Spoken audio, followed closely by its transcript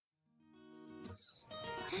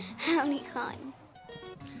Hownicon.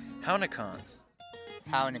 Hownicon.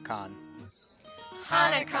 Hownicon.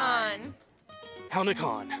 Hownicon.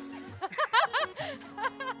 Hownicon.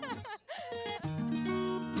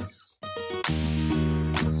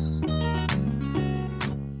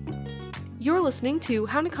 You're listening to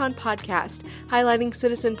Hownicon Podcast, highlighting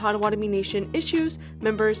Citizen Potawatomi Nation issues,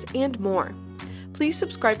 members, and more. Please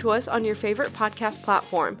subscribe to us on your favorite podcast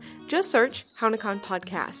platform. Just search Hownicon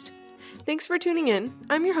Podcast. Thanks for tuning in.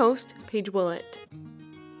 I'm your host, Paige Willett.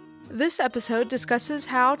 This episode discusses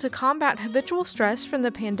how to combat habitual stress from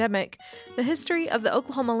the pandemic, the history of the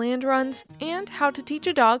Oklahoma land runs, and how to teach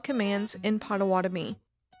a dog commands in Potawatomi.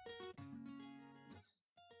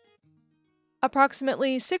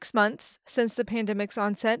 Approximately 6 months since the pandemic's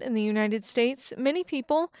onset in the United States, many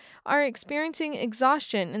people are experiencing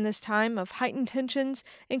exhaustion in this time of heightened tensions,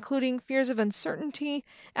 including fears of uncertainty,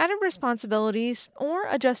 added responsibilities, or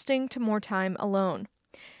adjusting to more time alone.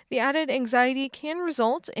 The added anxiety can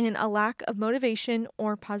result in a lack of motivation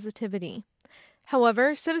or positivity.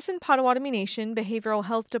 However, Citizen Potawatomi Nation Behavioral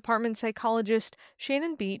Health Department psychologist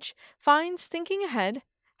Shannon Beach finds thinking ahead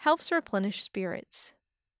helps replenish spirits.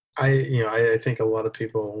 I think a lot of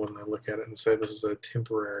people, when they look at it and say this is a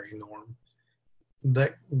temporary norm,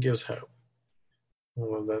 that gives hope.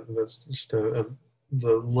 Well, that's just the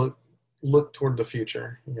look toward the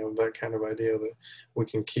future. That kind of idea that we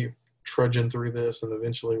can keep trudging through this and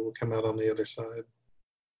eventually we'll come out on the other side.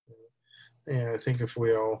 I think if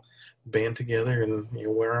we all band together and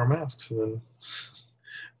wear our masks, then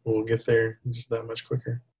we'll get there just that much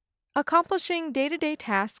quicker. Accomplishing day-to-day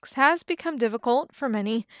tasks has become difficult for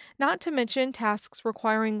many, not to mention tasks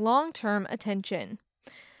requiring long-term attention.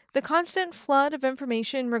 The constant flood of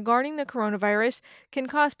information regarding the coronavirus can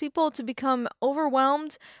cause people to become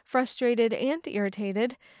overwhelmed, frustrated, and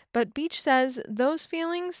irritated, but Beach says those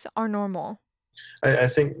feelings are normal. I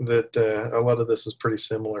think that a lot of this is pretty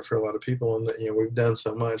similar for a lot of people, and that we've done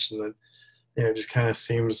so much, and that it just kind of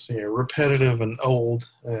seems repetitive and old.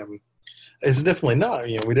 It's definitely not.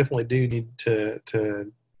 We definitely do need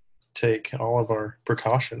to take all of our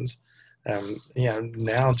precautions.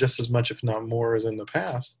 Now just as much, if not more, as in the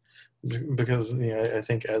past, because I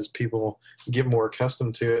think as people get more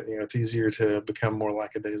accustomed to it, it's easier to become more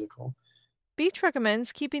lackadaisical. Beach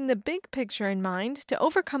recommends keeping the big picture in mind to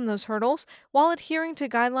overcome those hurdles while adhering to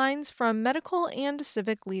guidelines from medical and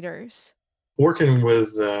civic leaders. Working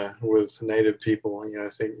with Native people, I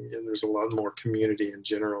think there's a lot more community in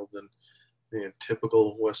general than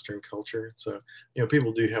typical Western culture. So,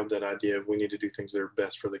 people do have that idea of we need to do things that are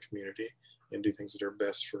best for the community and do things that are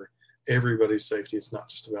best for everybody's safety. It's not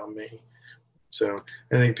just about me. So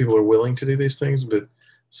I think people are willing to do these things, but at the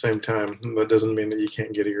same time, that doesn't mean that you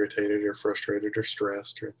can't get irritated or frustrated or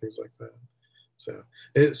stressed or things like that. So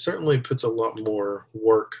it certainly puts a lot more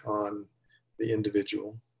work on the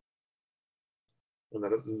individual. And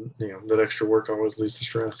that extra work always leads to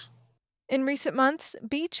stress. In recent months,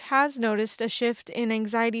 Beach has noticed a shift in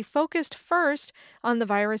anxiety focused first on the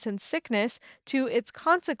virus and sickness to its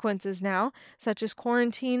consequences now, such as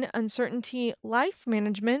quarantine, uncertainty, life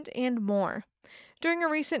management, and more. During a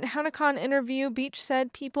recent Hownicon interview, Beach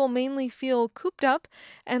said people mainly feel cooped up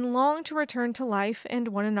and long to return to life and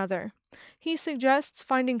one another. He suggests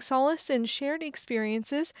finding solace in shared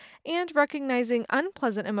experiences and recognizing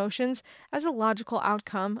unpleasant emotions as a logical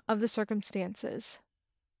outcome of the circumstances.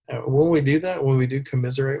 When we do that, when we do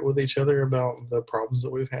commiserate with each other about the problems that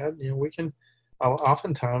we've had, we can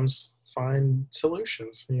oftentimes find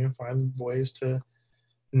solutions, find ways to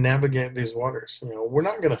navigate these waters. We're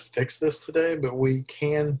not going to fix this today, but we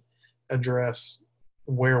can address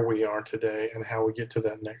where we are today and how we get to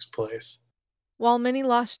that next place. While many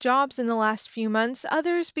lost jobs in the last few months,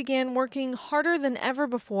 others began working harder than ever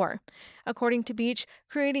before. According to Beach,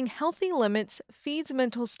 creating healthy limits feeds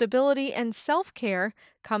mental stability, and self-care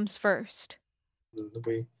comes first.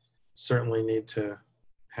 We certainly need to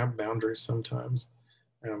have boundaries sometimes.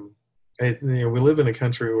 We live in a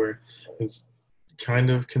country where it's kind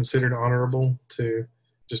of considered honorable to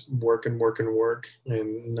just work and work and work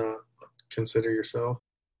and not consider yourself.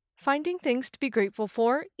 Finding things to be grateful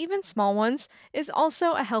for, even small ones, is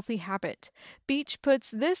also a healthy habit. Beach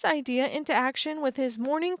puts this idea into action with his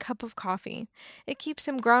morning cup of coffee. It keeps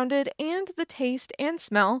him grounded, and the taste and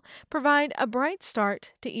smell provide a bright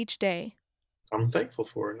start to each day. I'm thankful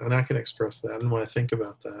for it, and I can express that. And when I think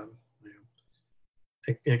about that,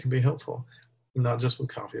 it can be helpful. Not just with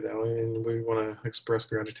coffee, though. We want to express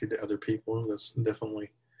gratitude to other people. That's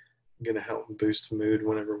definitely going to help boost mood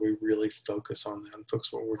whenever we really focus on that and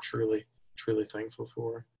focus what we're truly thankful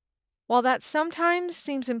for. While that sometimes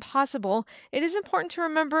seems impossible, it is important to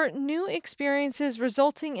remember new experiences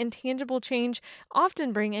resulting in tangible change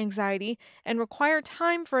often bring anxiety and require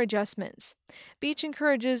time for adjustments. Beach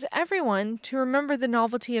encourages everyone to remember the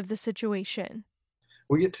novelty of the situation.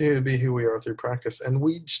 We get to be who we are through practice, and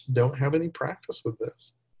we just don't have any practice with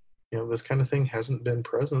this. This kind of thing hasn't been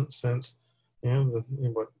present since,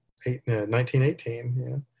 what,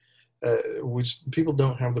 1918. People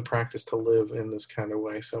don't have the practice to live in this kind of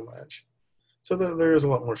way so much. So there is a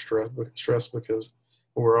lot more stress because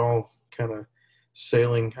we're all kind of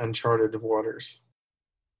sailing uncharted waters.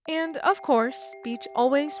 And of course, Beach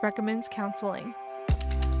always recommends counseling.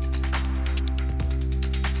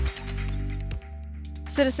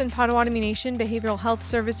 Citizen Potawatomi Nation Behavioral Health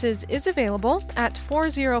Services is available at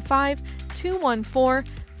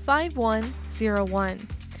 405-214-5101.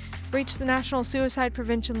 Reach the National Suicide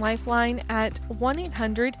Prevention Lifeline at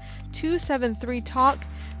 1-800-273-TALK.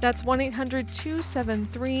 That's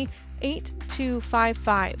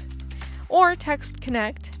 1-800-273-8255. Or text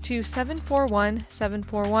CONNECT to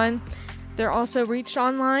 741-741. They're also reached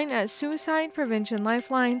online at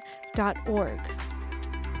suicidepreventionlifeline.org.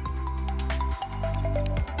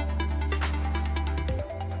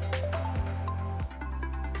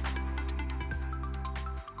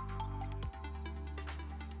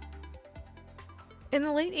 In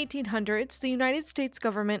the late 1800s, the United States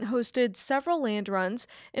government hosted several land runs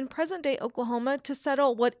in present-day Oklahoma to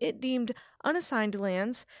settle what it deemed unassigned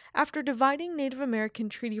lands after dividing Native American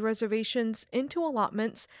treaty reservations into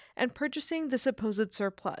allotments and purchasing the supposed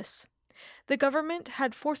surplus. The government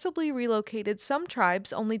had forcibly relocated some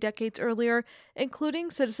tribes only decades earlier, including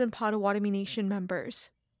Citizen Potawatomi Nation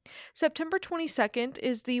members. September 22nd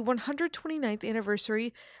is the 129th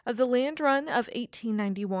anniversary of the land run of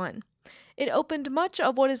 1891. It opened much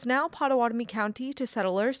of what is now Potawatomi County to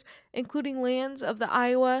settlers, including lands of the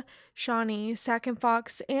Iowa, Shawnee, Sac and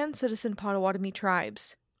Fox, and Citizen Potawatomi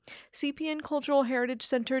tribes. CPN Cultural Heritage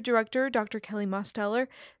Center Director Dr. Kelly Mosteller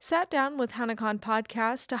sat down with Hanakan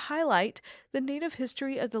Podcast to highlight the native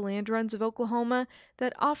history of the land runs of Oklahoma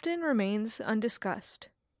that often remains undiscussed.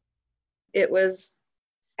 It was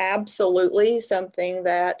absolutely something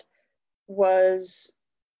that was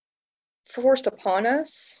forced upon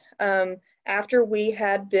us after we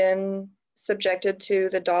had been subjected to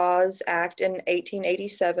the Dawes Act in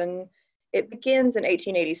 1887. It begins in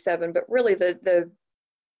 1887, but really the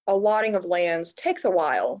allotting of lands takes a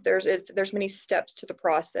while. There's many steps to the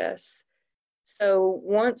process. So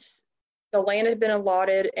once the land had been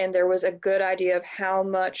allotted and there was a good idea of how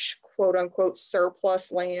much quote unquote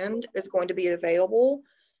surplus land is going to be available,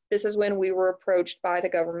 this is when we were approached by the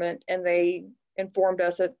government, and they informed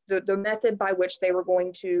us that the method by which they were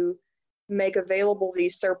going to make available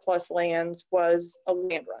these surplus lands was a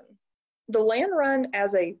land run. The land run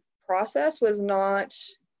as a process was not,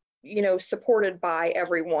 supported by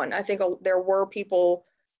everyone. I think there were people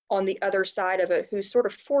on the other side of it who sort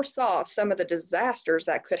of foresaw some of the disasters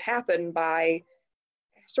that could happen by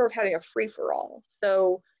sort of having a free-for-all.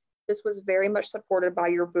 So this was very much supported by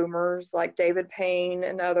your boomers like David Payne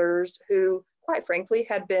and others who, quite frankly,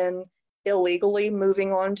 had been illegally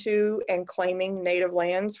moving onto and claiming native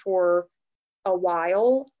lands for a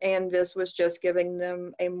while, and this was just giving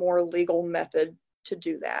them a more legal method to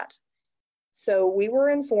do that. So we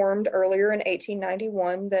were informed earlier in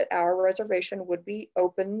 1891 that our reservation would be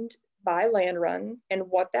opened by land run, and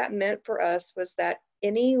what that meant for us was that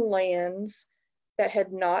any lands that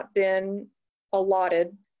had not been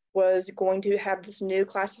allotted was going to have this new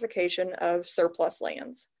classification of surplus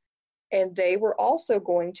lands. And they were also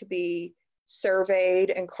going to be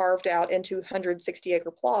surveyed and carved out into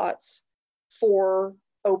 160-acre plots for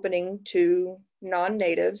opening to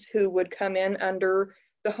non-natives who would come in under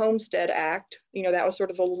the Homestead Act. That was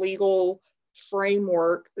sort of the legal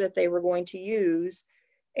framework that they were going to use.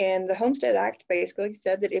 And the Homestead Act basically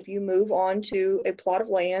said that if you move on to a plot of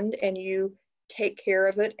land and you take care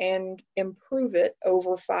of it and improve it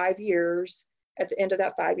over 5 years, at the end of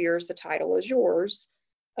that 5 years, the title is yours.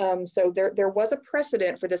 So there was a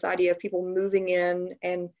precedent for this idea of people moving in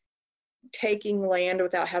and taking land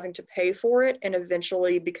without having to pay for it and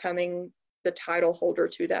eventually becoming the title holder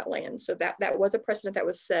to that land. So that was a precedent that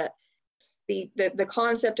was set. The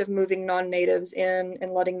concept of moving non-natives in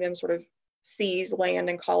and letting them sort of seize land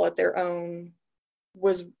and call it their own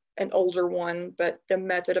was an older one, but the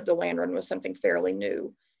method of the land run was something fairly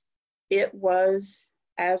new. It was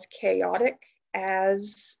as chaotic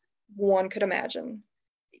as one could imagine.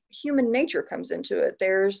 Human nature comes into it.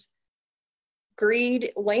 There's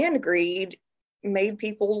greed, land greed made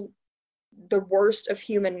people, the worst of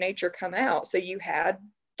human nature come out. So you had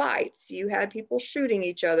fights, you had people shooting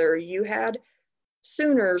each other, you had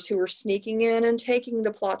Sooners who were sneaking in and taking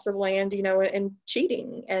the plots of land, and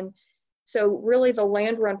cheating. And so really the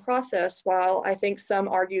land run process, while I think some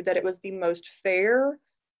argue that it was the most fair,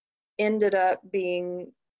 ended up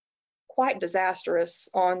being quite disastrous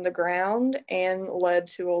on the ground and led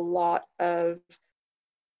to a lot of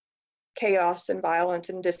chaos and violence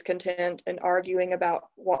and discontent and arguing about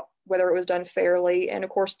whether it was done fairly. And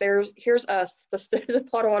of course, here's us, the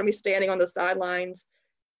Potawatomi, standing on the sidelines,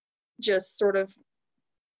 just sort of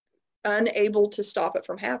unable to stop it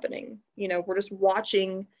from happening. We're just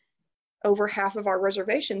watching over half of our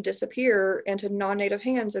reservation disappear into non-native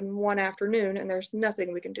hands in one afternoon, and there's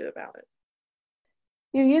nothing we can do about it.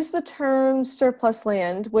 You use the term surplus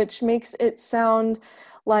land, which makes it sound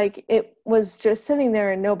like it was just sitting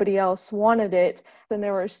there and nobody else wanted it. And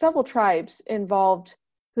there were several tribes involved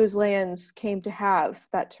whose lands came to have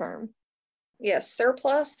that term. Yes,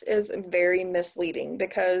 surplus is very misleading,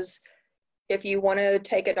 because if you want to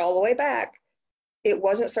take it all the way back, it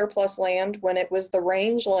wasn't surplus land when it was the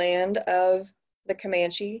range land of the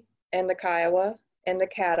Comanche and the Kiowa and the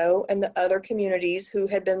Caddo and the other communities who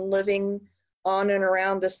had been living on and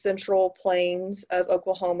around the central plains of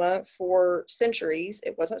Oklahoma for centuries.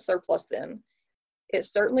 It wasn't surplus then. It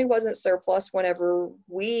certainly wasn't surplus whenever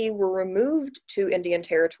we were removed to Indian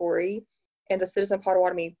Territory and the citizen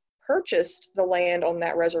Potawatomi purchased the land on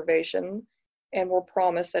that reservation and were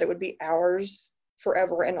promised that it would be ours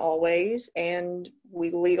forever and always, and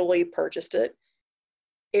we legally purchased it.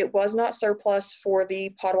 It was not surplus for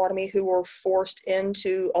the Potawatomi who were forced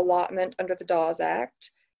into allotment under the Dawes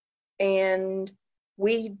Act, and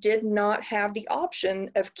we did not have the option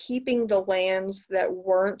of keeping the lands that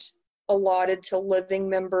weren't allotted to living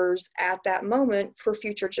members at that moment for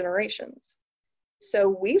future generations. So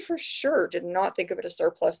we for sure did not think of it as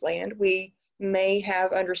surplus land. We may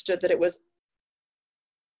have understood that it was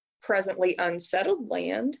presently unsettled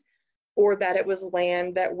land, or that it was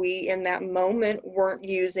land that we in that moment weren't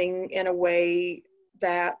using in a way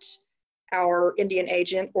that our Indian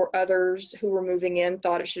agent or others who were moving in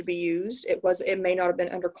thought it should be used. It may not have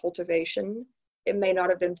been under cultivation. It may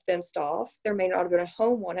not have been fenced off. There may not have been a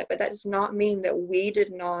home on it, but that does not mean that we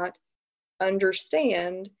did not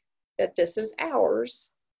understand that this is ours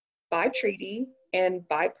by treaty and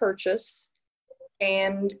by purchase.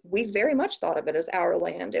 And we very much thought of it as our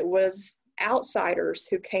land. It was outsiders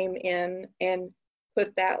who came in and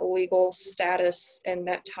put that legal status and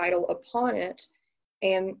that title upon it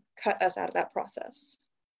and cut us out of that process.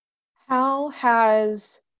 How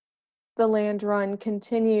has the land run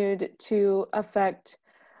continued to affect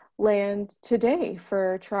land today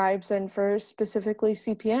for tribes and for specifically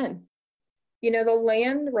CPN? The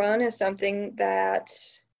land run is something that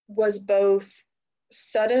was both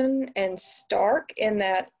sudden and stark in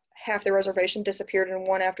that half the reservation disappeared in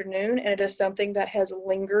one afternoon, and it is something that has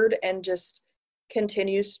lingered and just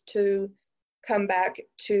continues to come back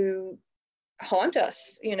to haunt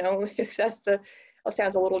us. It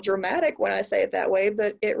sounds a little dramatic when I say it that way,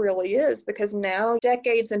 but it really is, because now,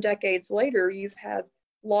 decades and decades later, you've had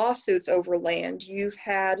lawsuits over land. You've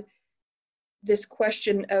had this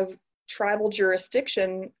question of tribal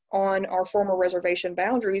jurisdiction on our former reservation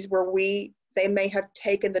boundaries, where they may have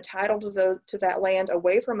taken the title to that land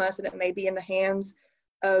away from us, and it may be in the hands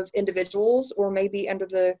of individuals or maybe under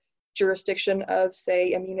the jurisdiction of,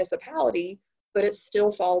 say, a municipality, but it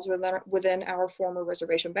still falls within our former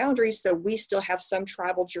reservation boundaries, so we still have some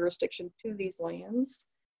tribal jurisdiction to these lands.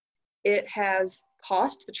 It has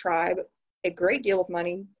cost the tribe a great deal of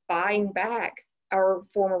money buying back our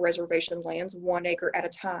former reservation lands 1 acre at a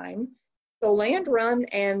time. The land run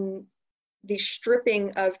and the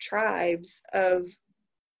stripping of tribes of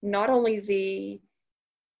not only the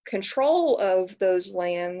control of those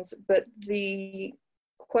lands, but the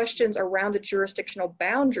questions around the jurisdictional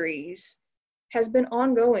boundaries has been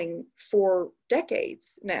ongoing for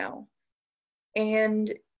decades now.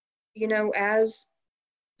 And, as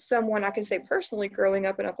someone, I can say personally, growing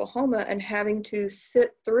up in Oklahoma and having to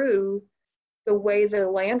sit through the way the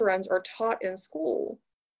land runs are taught in school,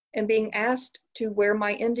 and being asked to wear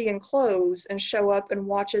my Indian clothes and show up and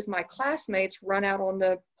watch as my classmates run out on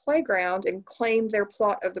the playground and claim their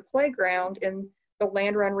plot of the playground in the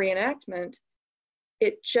land run reenactment,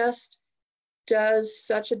 it just does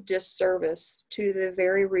such a disservice to the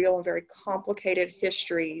very real and very complicated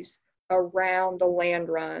histories around the land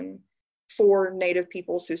run for Native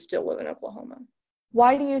peoples who still live in Oklahoma.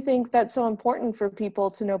 Why do you think that's so important for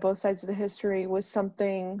people to know both sides of the history with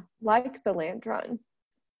something like the land run?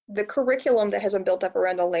 The curriculum that has been built up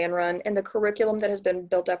around the land run and the curriculum that has been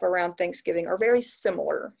built up around Thanksgiving are very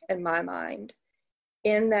similar in my mind.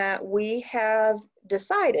 in that we have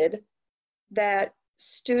decided that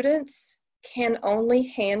students can only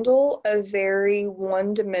handle a very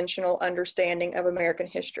one-dimensional understanding of American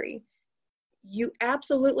history. You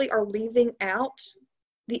absolutely are leaving out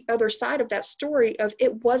the other side of that story of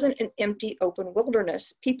it wasn't an empty open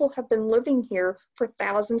wilderness. People have been living here for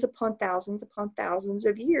thousands upon thousands upon thousands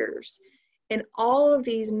of years. And all of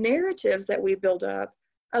these narratives that we build up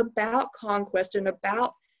about conquest and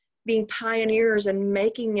about being pioneers and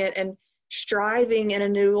making it and striving in a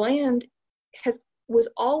new land was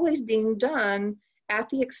always being done at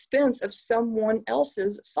the expense of someone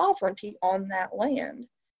else's sovereignty on that land.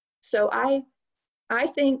 So I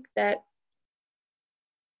think that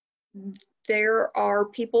there are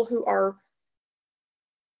people who are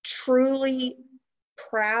truly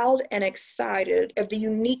proud and excited of the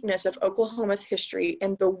uniqueness of Oklahoma's history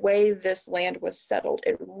and the way this land was settled.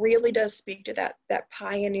 It really does speak to that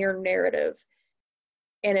pioneer narrative.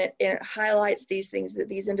 And it highlights these things that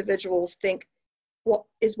these individuals think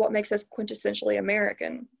is what makes us quintessentially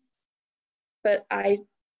American. But I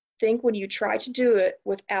think when you try to do it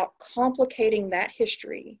without complicating that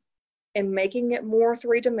history and making it more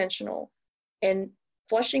three-dimensional and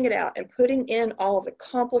fleshing it out and putting in all of the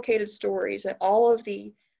complicated stories and all of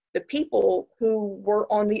the people who were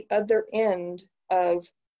on the other end of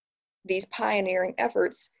these pioneering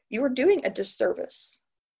efforts, you are doing a disservice,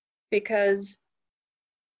 because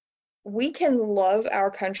we can love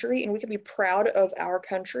our country and we can be proud of our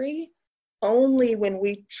country only when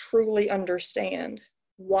we truly understand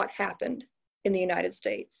what happened in the United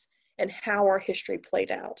States and how our history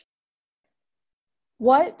played out.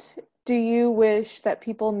 What do you wish that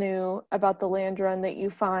people knew about the land run that you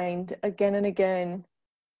find again and again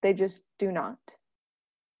they just do not?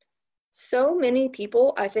 So many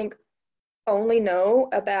people, I think, only know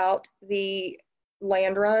about the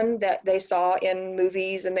land run that they saw in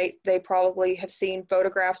movies and they probably have seen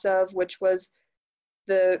photographs of, which was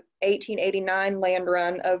the 1889 land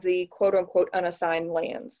run of the quote unquote unassigned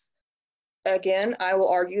lands. Again, I will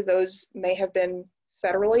argue those may have been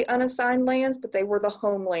federally unassigned lands, but they were the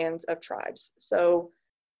homelands of tribes. So,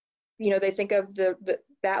 they think of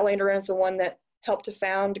that land run as the one that helped to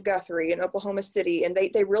found Guthrie in Oklahoma City, and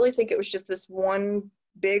they really think it was just this one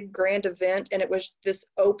big grand event, and it was this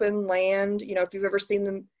open land. If you've ever seen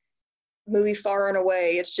the movie Far and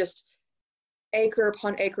Away, it's just acre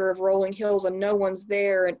upon acre of rolling hills and no one's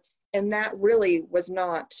there, and that really was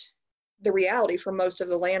not the reality for most of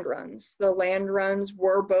the land runs. The land runs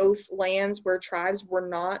were both lands where tribes were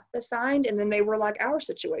not assigned, and then they were like our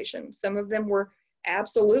situation. Some of them were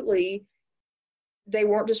absolutely, they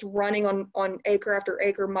weren't just running on acre after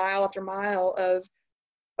acre, mile after mile of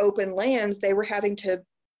open lands. They were having to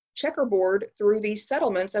checkerboard through these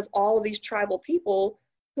settlements of all of these tribal people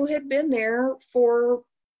who had been there for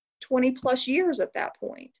 20 plus years at that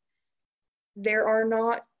point. There are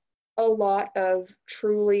not a lot of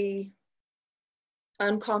truly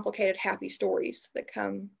uncomplicated, happy stories that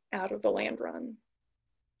come out of the land run.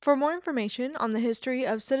 For more information on the history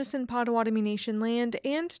of citizen Potawatomi Nation land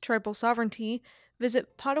and tribal sovereignty,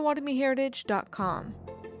 visit PotawatomiHeritage.com.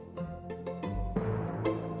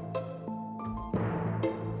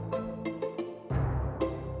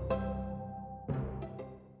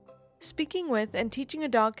 Speaking with and teaching a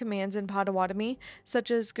dog commands in Potawatomi,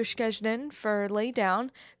 such as Gushkejden for lay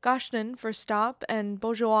down, Gashnan for stop, and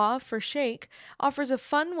Bourgeois for shake, offers a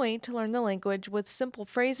fun way to learn the language with simple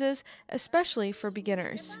phrases, especially for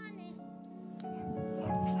beginners.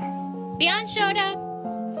 Beyond Shoda.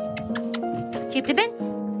 Chip the bin.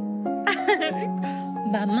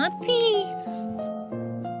 Mama pee.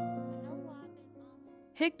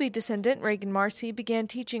 Higbee descendant Reagan Marcy began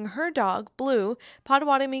teaching her dog, Blue,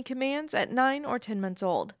 Potawatomi commands at 9 or 10 months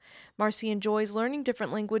old. Marcy enjoys learning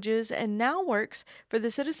different languages and now works for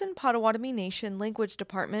the Citizen Potawatomi Nation Language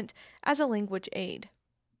Department as a language aide.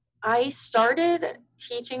 I started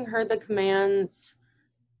teaching her the commands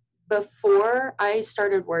before I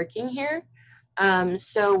started working here.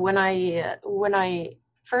 So when I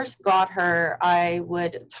first got her, I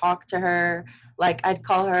would talk to her, like I'd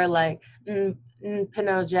call her like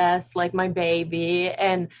Pinojes, like my baby,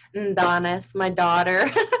 and Ndonis, my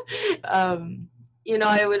daughter.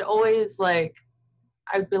 I would always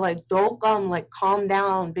I'd be like, Dolcom, like calm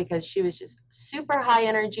down, because she was just super high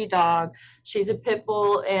energy dog. She's a pit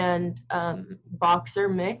bull and boxer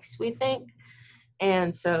mix, we think.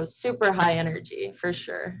 And so super high energy for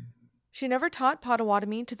sure. She never taught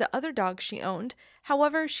Potawatomi to the other dogs she owned.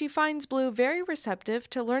 However, she finds Blue very receptive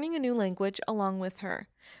to learning a new language along with her.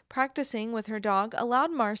 Practicing with her dog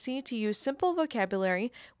allowed Marcy to use simple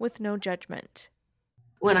vocabulary with no judgment.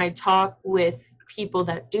 When I talk with people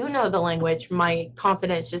that do know the language, my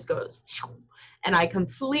confidence just goes, and I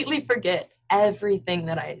completely forget everything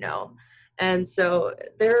that I know. And so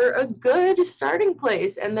they're a good starting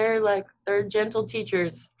place, and they're gentle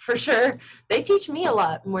teachers for sure. They teach me a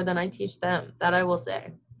lot more than I teach them, that I will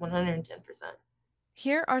say, 110%.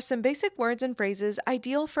 Here are some basic words and phrases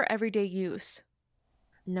ideal for everyday use.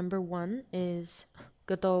 Number 1 is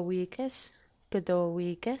Godowikes.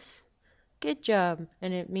 Godowikes. Good job.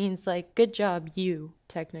 And it means like good job, you,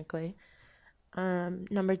 technically.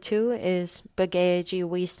 Number 2 is Bagaji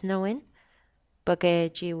Wisnowin.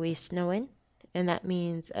 Bagaji Wisnowin. And that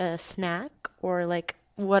means a snack, or like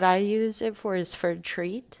what I use it for is for a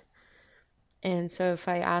treat. And so if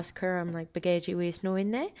I ask her, I'm like, Bagaji Wisnowin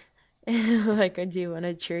ne? Like, do you want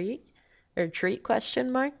a treat? Or treat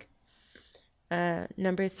question mark?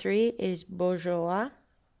 Number 3 is Bourgeois.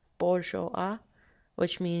 Bourgeois,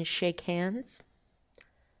 which means shake hands.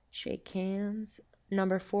 Shake hands.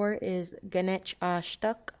 Number 4 is Ganech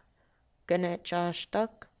Ashtak. Ganech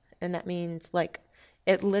Ashtak. And that means, like,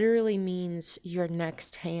 it literally means your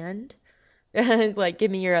next hand. Like,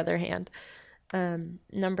 give me your other hand.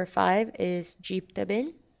 Number 5 is Jeep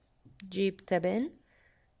Tabin. Jeep Tabin.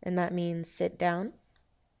 And that means sit down.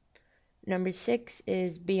 Number 6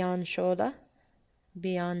 is Beyond Shoda.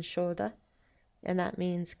 Beyond Shoda. And that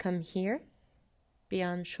means come here.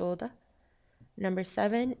 Beyond Shoda. Number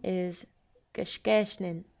 7 is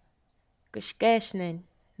Gashkashnin. Gashkashnin.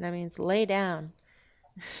 That means lay down.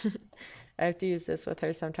 I have to use this with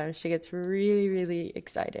her sometimes. She gets really, really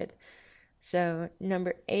excited. So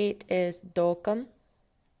number 8 is Dolkum.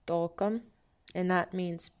 Dolkum. And that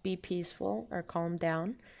means be peaceful or calm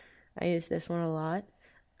down. I use this one a lot.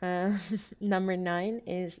 Number 9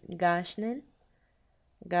 is Gashnin.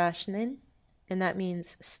 Gashnin. And that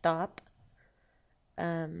means stop.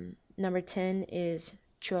 Number 10 is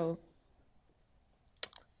Cho.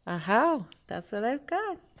 Aha, that's what I've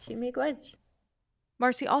got. Chimigwedge.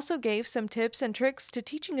 Marcy also gave some tips and tricks to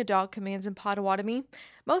teaching a dog commands in Potawatomi,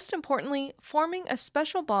 most importantly, forming a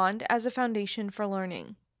special bond as a foundation for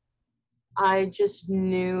learning. I just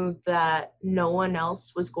knew that no one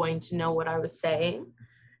else was going to know what I was saying,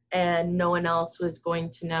 and no one else was going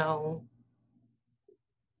to know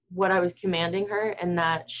what I was commanding her, and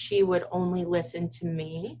that she would only listen to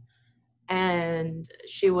me, and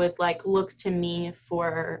she would like look to me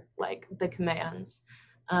for like the commands.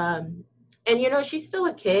 And you know, she's still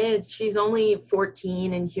a kid. She's only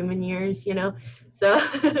 14 in human years, you know, so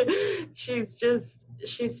she's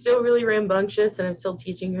still really rambunctious, and I'm still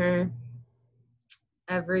teaching her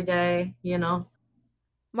every day, you know.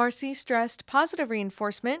 Marcy stressed positive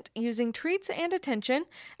reinforcement using treats and attention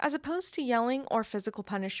as opposed to yelling or physical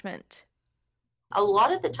punishment. A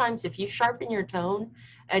lot of the times, if you sharpen your tone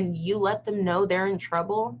and you let them know they're in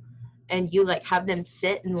trouble, and you like have them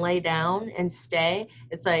sit and lay down and stay,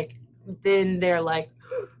 it's like, then they're like,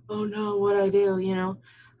 oh no, what'd I do, you know?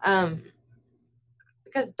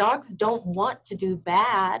 Because dogs don't want to do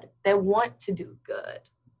bad, they want to do good.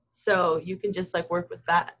 So you can just like work with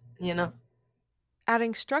that, you know?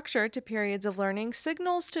 Adding structure to periods of learning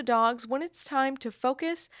signals to dogs when it's time to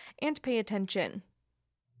focus and pay attention.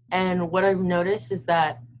 And what I've noticed is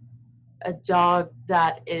that a dog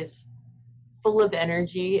that is full of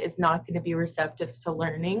energy is not going to be receptive to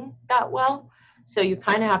learning that well. So you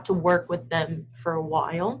kind of have to work with them for a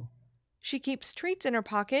while. She keeps treats in her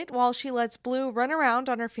pocket while she lets Blue run around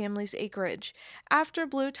on her family's acreage. After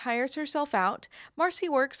Blue tires herself out, Marcy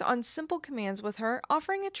works on simple commands with her,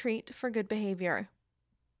 offering a treat for good behavior.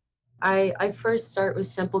 I first start with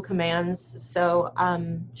simple commands. So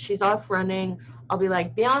she's off running. I'll be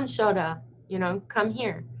like, Beyond Shoda, you know, come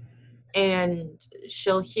here. And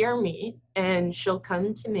she'll hear me and she'll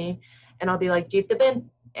come to me, and I'll be like, Jeep the bin.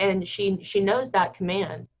 And she knows that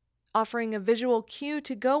command. Offering a visual cue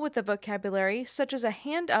to go with the vocabulary, such as a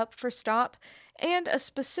hand up for stop, and a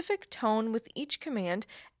specific tone with each command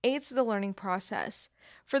aids the learning process.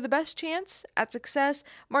 For the best chance at success,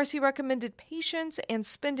 Marcy recommended patience and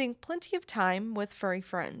spending plenty of time with furry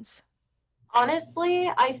friends. Honestly,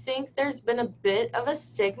 I think there's been a bit of a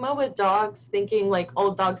stigma with dogs thinking like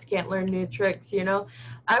old dogs can't learn new tricks, you know.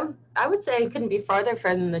 I would say it couldn't be farther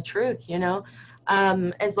from the truth, you know.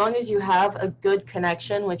 As long as you have a good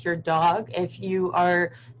connection with your dog, if you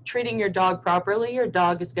are treating your dog properly, your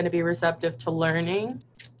dog is going to be receptive to learning.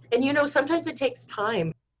 And you know, sometimes it takes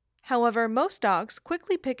time. However, most dogs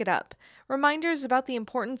quickly pick it up. Reminders about the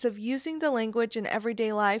importance of using the language in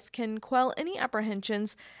everyday life can quell any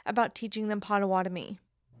apprehensions about teaching them Potawatomi.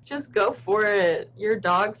 Just go for it. Your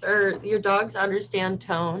dogs understand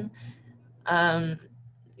tone.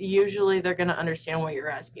 usually they're going to understand what you're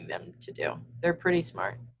asking them to do. They're pretty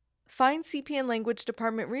smart. Find CPN Language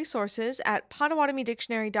Department resources at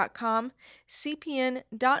PotawatomiDictionary.com,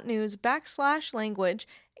 cpn.news/language,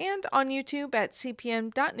 and on YouTube at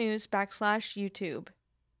cpn.news/YouTube.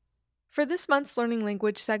 For this month's Learning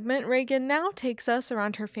Language segment, Reagan now takes us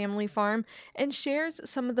around her family farm and shares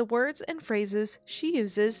some of the words and phrases she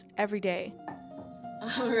uses every day.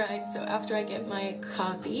 Alright, so after I get my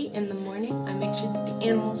coffee in the morning, I make sure that the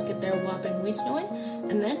animals get their wop and wisnoin,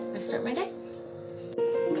 and then I start my day.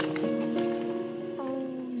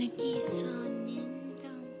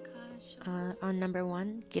 On number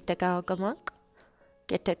 1, Gitagagamuk,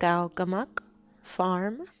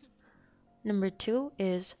 farm. Number 2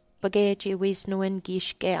 is Bageji wisnuin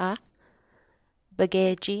gishgea,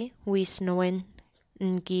 Bageji wisnuin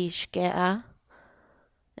gishgea,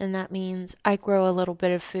 and that means I grow a little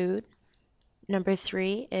bit of food. Number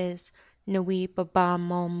 3 is Nui baba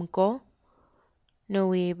momgo,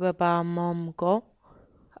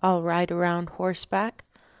 I'll ride around horseback.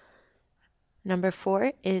 Number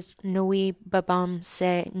 4 is Nui babam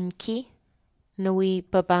se nki,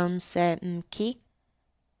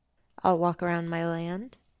 I'll walk around my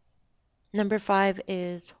land. Number 5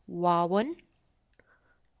 is wawan,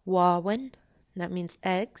 that means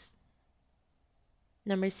eggs.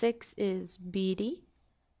 Number 6 is beedi,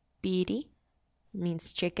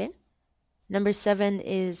 means chicken. Number 7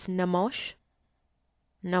 is namosh,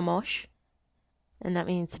 and that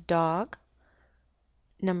means dog.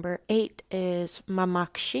 Number 8 is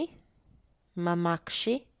mamakshi,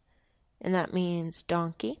 and that means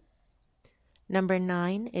donkey. Number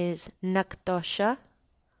 9 is naktosha,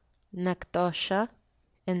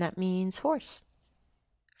 and that means horse.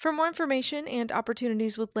 For more information and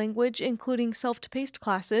opportunities with language, including self-paced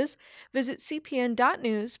classes, visit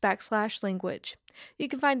cpn.news/language. You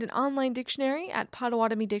can find an online dictionary at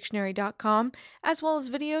PotawatomiDictionary.com, as well as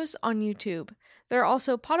videos on YouTube. There are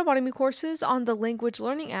also Potawatomi courses on the language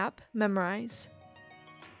learning app, Memrise.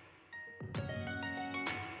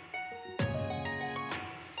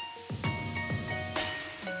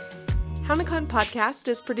 Haunikan Podcast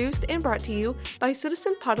is produced and brought to you by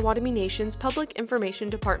Citizen Potawatomi Nation's Public Information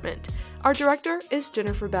Department. Our director is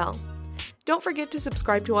Jennifer Bell. Don't forget to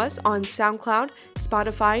subscribe to us on SoundCloud,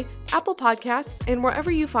 Spotify, Apple Podcasts, and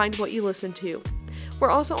wherever you find what you listen to.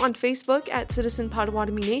 We're also on Facebook at Citizen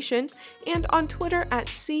Potawatomi Nation and on Twitter at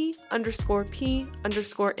C_P_N.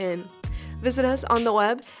 Visit us on the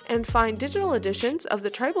web and find digital editions of the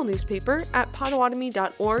tribal newspaper at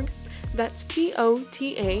potawatomi.org. That's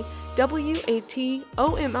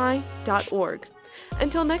POTAWATOMI.org.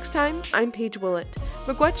 Until next time, I'm Paige Willett.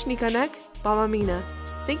 Miigwech Nikanek, Bamamina.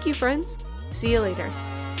 Thank you, friends. See you later.